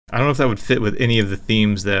I don't know if that would fit with any of the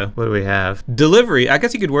themes though. What do we have? Delivery. I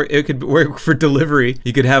guess you could work. It could work for delivery.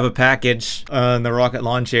 You could have a package on the Rocket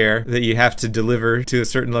Lawnchair that you have to deliver to a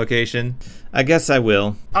certain location. I guess I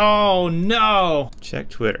will. Oh no! Check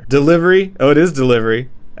Twitter. Delivery. Oh, it is delivery.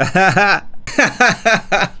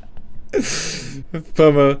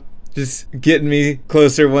 FOMO. Just getting me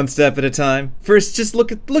closer one step at a time. First, just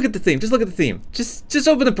look at the theme. Just look at the theme. Just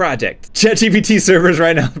open the project. ChatGPT servers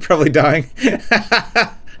right now are probably dying.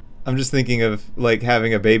 I'm just thinking of like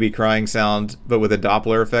having a baby crying sound, but with a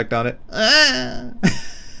Doppler effect on it.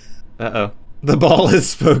 Uh-oh. The ball has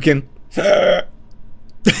spoken.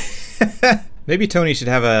 Maybe Tony should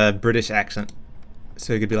have a British accent.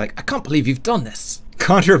 So he could be like, I can't believe you've done this.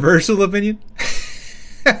 Controversial opinion?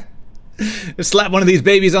 Slap one of these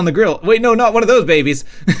babies on the grill. Wait, no, not one of those babies.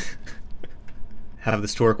 Have the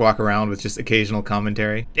stork walk around with just occasional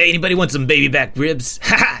commentary. Hey, anybody want some baby back ribs?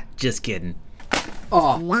 Haha, just kidding.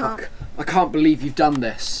 Oh, fuck. I can't believe you've done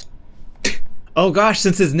this. Oh gosh,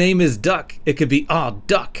 since his name is Duck, it could be, oh,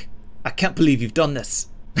 Duck. I can't believe you've done this.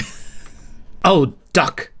 Oh,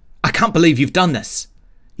 Duck. I can't believe you've done this.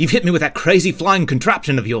 You've hit me with that crazy flying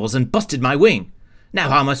contraption of yours and busted my wing. Now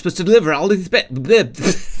how am I supposed to deliver all these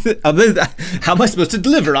how am I supposed to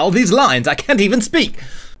deliver all these lines? I can't even speak.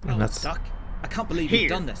 Oh, Duck. I can't believe you've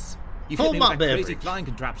done this. You've hit me with that crazy flying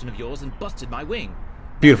contraption of yours and busted my wing.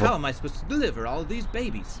 Beautiful. How am I supposed to deliver all of these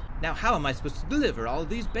babies? Now how am I supposed to deliver all of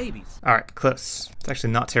these babies? Alright, close. It's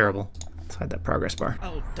actually not terrible. Let's hide that progress bar.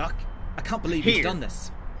 Oh, Duck. I can't believe you've done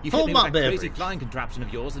this. You've hit me with that crazy flying contraption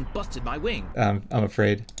of yours and busted my wing. I'm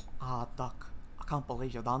afraid. Ah, Duck. I can't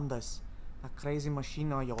believe you've done this. That crazy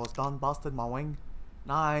machine of yours done busted my wing.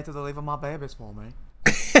 Now I need to deliver my babies for me.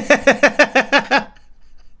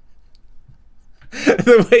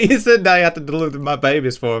 The way you said now you have to deliver my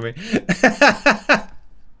babies for me.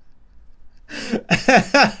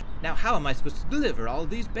 Now how am I supposed to deliver all of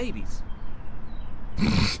these babies?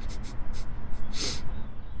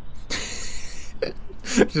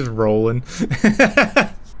 Just rolling.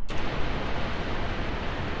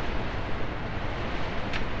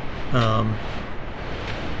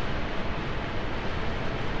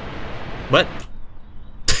 What?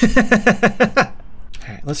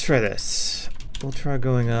 Alright, let's try this. We'll try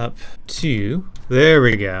going up to... There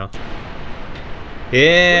we go.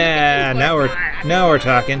 Yeah, now we're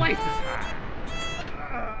talking.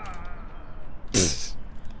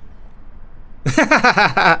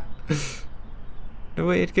 The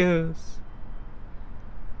way it goes.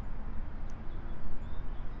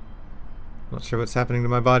 Not sure what's happening to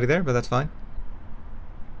my body there, but that's fine.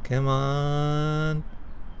 Come on.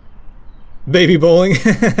 Baby bowling.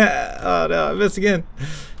 Oh no, I missed again.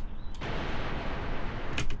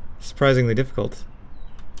 Surprisingly difficult.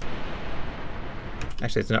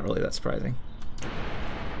 Actually, it's not really that surprising.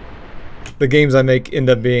 The games I make end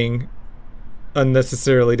up being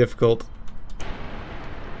unnecessarily difficult.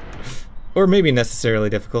 Or maybe necessarily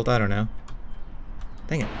difficult, I don't know.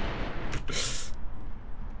 Dang it.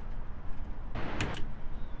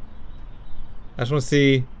 I just want to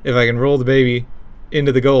see if I can roll the baby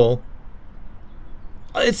into the goal.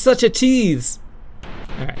 Oh, it's such a tease!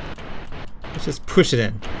 Alright. Let's just push it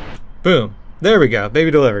in. Boom. There we go. Baby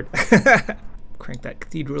delivered. Crank that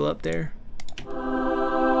cathedral up there.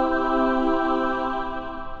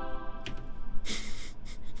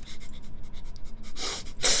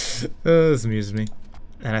 Oh, this amuses me.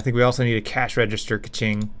 And I think we also need a cash register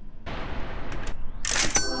ka-ching.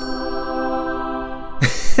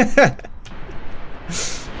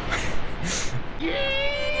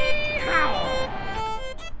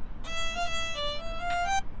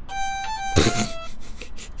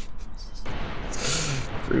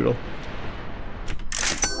 Brutal.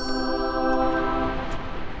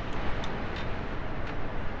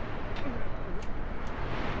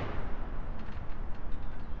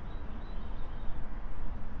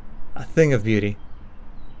 A thing of beauty.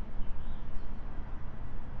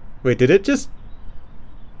 Wait, did it just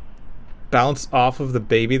bounce off of the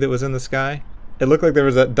baby that was in the sky? It looked like there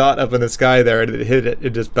was a dot up in the sky there and it hit it,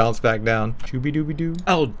 it just bounced back down. Shooby-dooby-doo.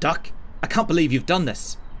 Oh, Duck. I can't believe you've done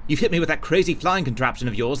this. You've hit me with that crazy flying contraption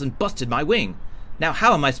of yours and busted my wing. Now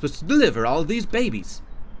how am I supposed to deliver all of these babies?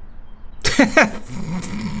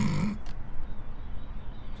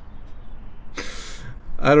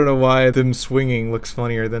 I don't know why them swinging looks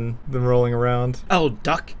funnier than them rolling around. Oh,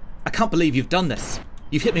 Duck. I can't believe you've done this.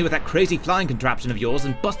 You've hit me with that crazy flying contraption of yours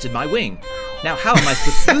and busted my wing. Now how am I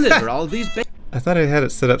supposed to deliver all of these babies? I thought I had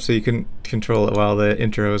it set up so you couldn't control it while the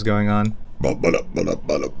intro was going on.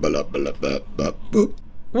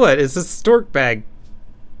 What is this stork bag?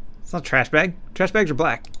 It's not a trash bag. Trash bags are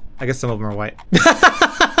black. I guess some of them are white.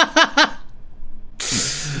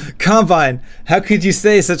 Combine, how could you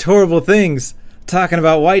say such horrible things? Talking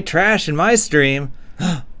about white trash in my stream.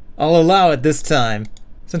 I'll allow it this time.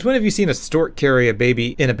 Since when have you seen a stork carry a baby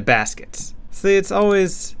in a basket? See, it's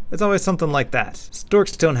always something like that.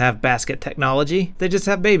 Storks don't have basket technology. They just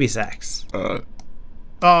have baby sacks. The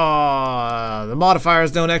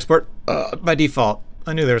modifiers don't export by default.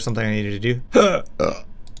 I knew there was something I needed to do.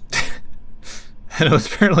 And it was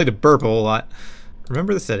apparently to burp a whole lot.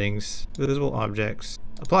 Remember the settings, visible objects,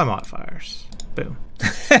 apply modifiers. Boom.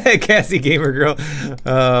 Cassie Gamer Girl.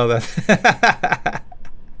 Oh, that's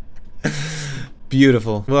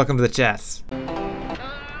beautiful. Welcome to the chats.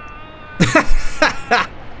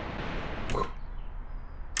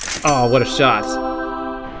 Oh, what a shot.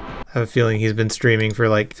 I have a feeling he's been streaming for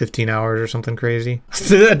like 15 hours or something crazy.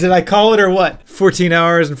 Did I call it or what? 14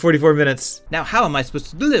 hours and 44 minutes. Now how am I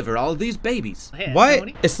supposed to deliver all these babies? Why?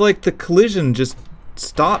 Tony? It's like the collision just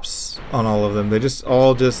stops on all of them. They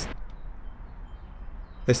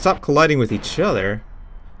stop colliding with each other.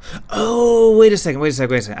 Oh, wait a second.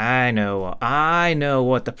 I know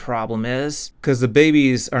what the problem is. Because the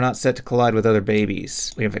babies are not set to collide with other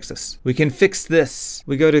babies. We can fix this.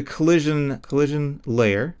 We go to collision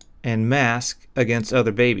layer and mask against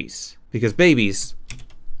other babies. Because babies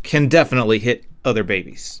can definitely hit other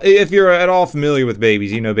babies. If you're at all familiar with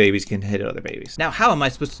babies, you know babies can hit other babies. Now how am I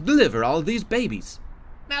supposed to deliver all these babies?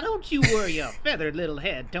 Now don't you worry your feathered little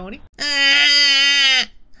head, Tony.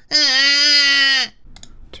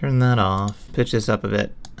 Turn that off. Pitch this up a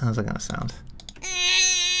bit. How's that gonna sound?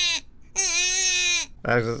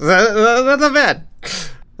 That's not bad.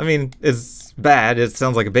 I mean, it's bad. It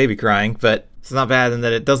sounds like a baby crying, but it's not bad in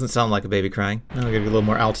that it doesn't sound like a baby crying. Now we're gonna get a little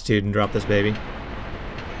more altitude and drop this baby.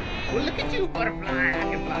 Well, look at you, butterfly. I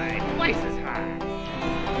can fly twice as high.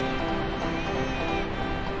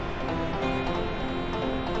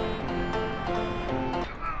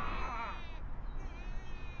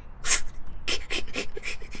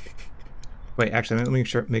 Wait, actually, let me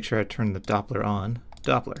make sure I turn the Doppler on.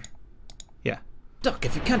 Doppler. Yeah. Duck,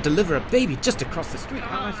 if you can't deliver a baby just across the street,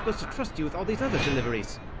 how am I supposed to trust you with all these other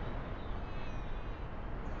deliveries?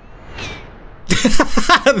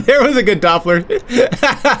 There was a good Doppler.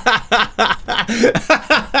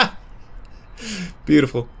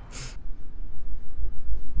 Beautiful.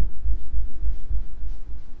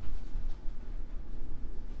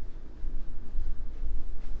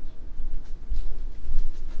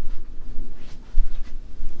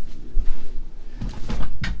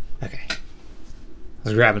 Okay. I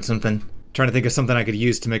was grabbing something, trying to think of something I could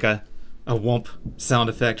use to make a whomp sound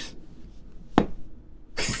effect.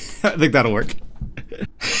 I think that'll work.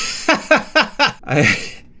 I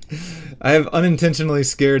have unintentionally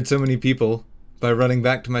scared so many people by running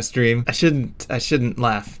back to my stream. I shouldn't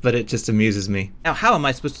laugh, but it just amuses me. Now how am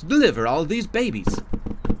I supposed to deliver all these babies?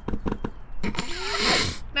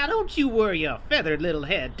 Now don't you worry your feathered little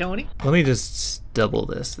head, Tony. Let me just double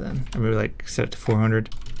this then. Or maybe like set it to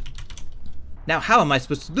 400. Now how am I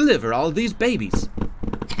supposed to deliver all these babies?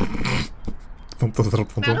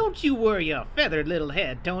 Now don't you worry your feathered little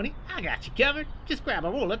head, Tony. I got you covered. Just grab a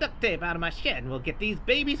roll of duct tape out of my shed and we'll get these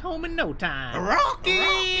babies home in no time.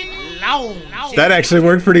 Rocket Lawnchair. That actually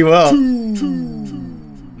worked pretty well. Baby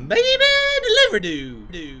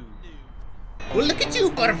Deliverydoo. Well, look at you,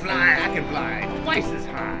 butterfly. I can fly twice as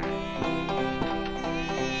high.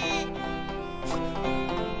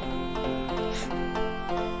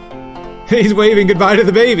 He's waving goodbye to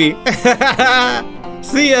the baby.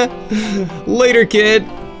 See ya. Later, kid.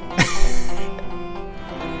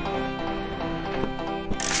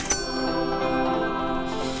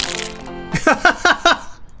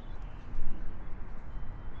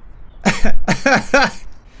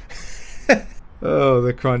 Oh,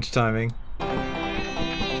 the crunch timing.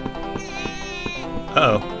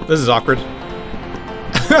 Uh-oh, this is awkward.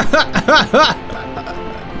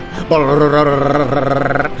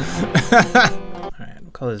 Alright,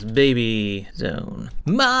 we'll call this baby zone.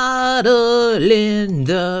 Model in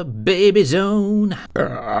the baby zone.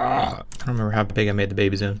 I don't remember how big I made the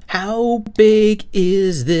baby zone. How big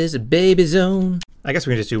is this baby zone? I guess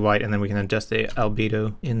we can just do white and then we can adjust the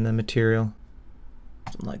albedo in the material.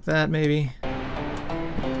 Something like that, maybe.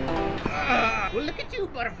 Well, look at you,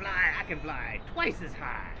 butterfly. I can fly twice as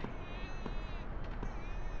high.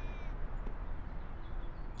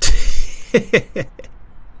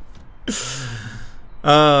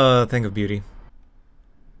 Thing of beauty.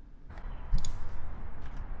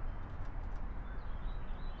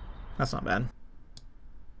 That's not bad.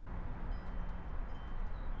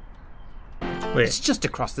 Wait. It's just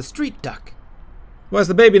across the street, Duck. Why is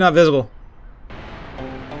the baby not visible?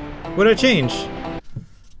 What did I change?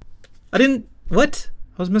 I didn't... What?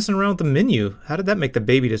 was messing around with the menu. How did that make the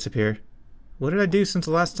baby disappear? What did I do since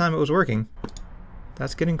the last time it was working?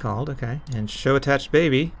 That's getting called, okay. And show attached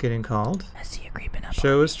baby getting called. I see it creeping up.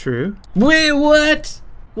 Show is true. Wait, what?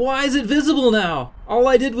 Why is it visible now? All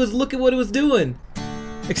I did was look at what it was doing.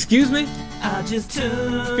 Excuse me? I just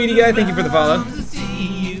Speedy guy, thank you for the follow. to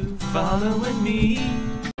see you following me.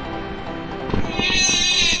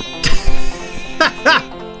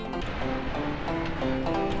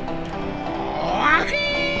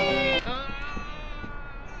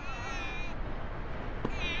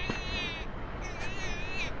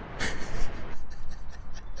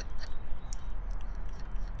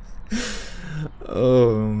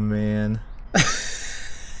 Oh man.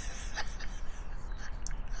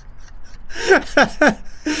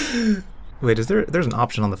 Wait, there's an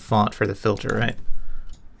option on the font for the filter, right?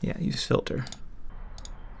 Yeah, use filter.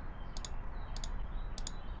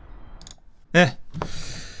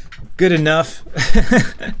 Good enough.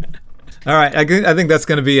 All right, I think that's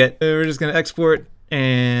gonna be it. We're just gonna export,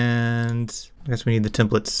 and I guess we need the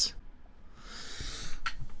templates.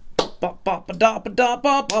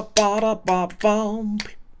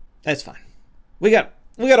 That's fine. We got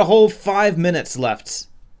a whole 5 minutes left.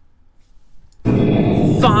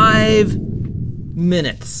 5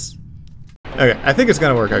 minutes. Okay, I think it's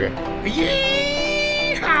gonna work. Okay.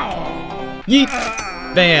 Yeet!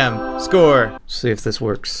 Bam! Score. Let's see if this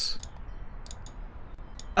works.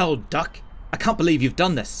 Oh, Duck, I can't believe you've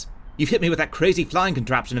done this. You've hit me with that crazy flying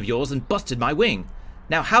contraption of yours and busted my wing.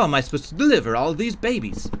 Now how am I supposed to deliver all these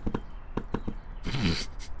babies?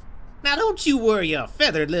 Now don't you worry your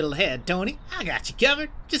feathered little head, Tony. I got you covered.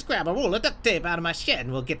 Just grab a roll of duct tape out of my shed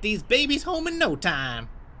and we'll get these babies home in no time.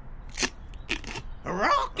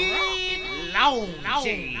 Rocket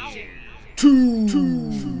Lawnchair.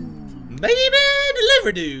 Baby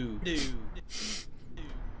Deliverydoo.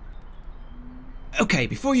 Okay,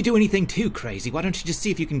 before you do anything too crazy, why don't you just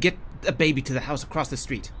see if you can get a baby to the house across the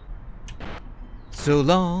street? So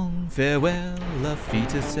long, farewell, a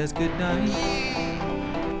fetus says goodnight.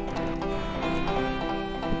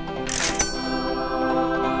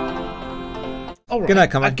 Alright, Good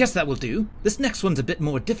night, Comer. I guess that will do. This next one's a bit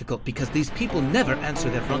more difficult because these people never answer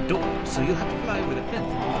their front door, so you'll have to fly over the fence.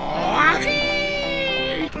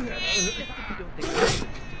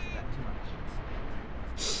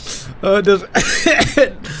 Oh, it doesn't.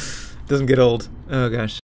 It doesn't get old. Oh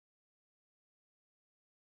gosh.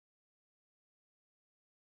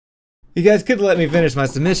 You guys could let me finish my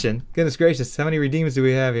submission. Goodness gracious, how many redeems do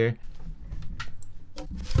we have here?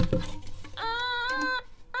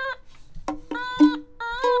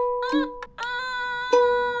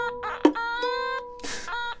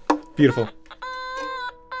 Beautiful.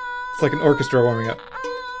 It's like an orchestra warming up.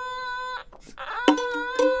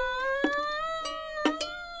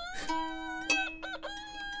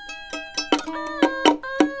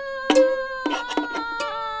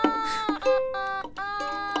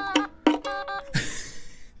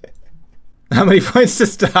 How many points to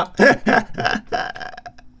stop?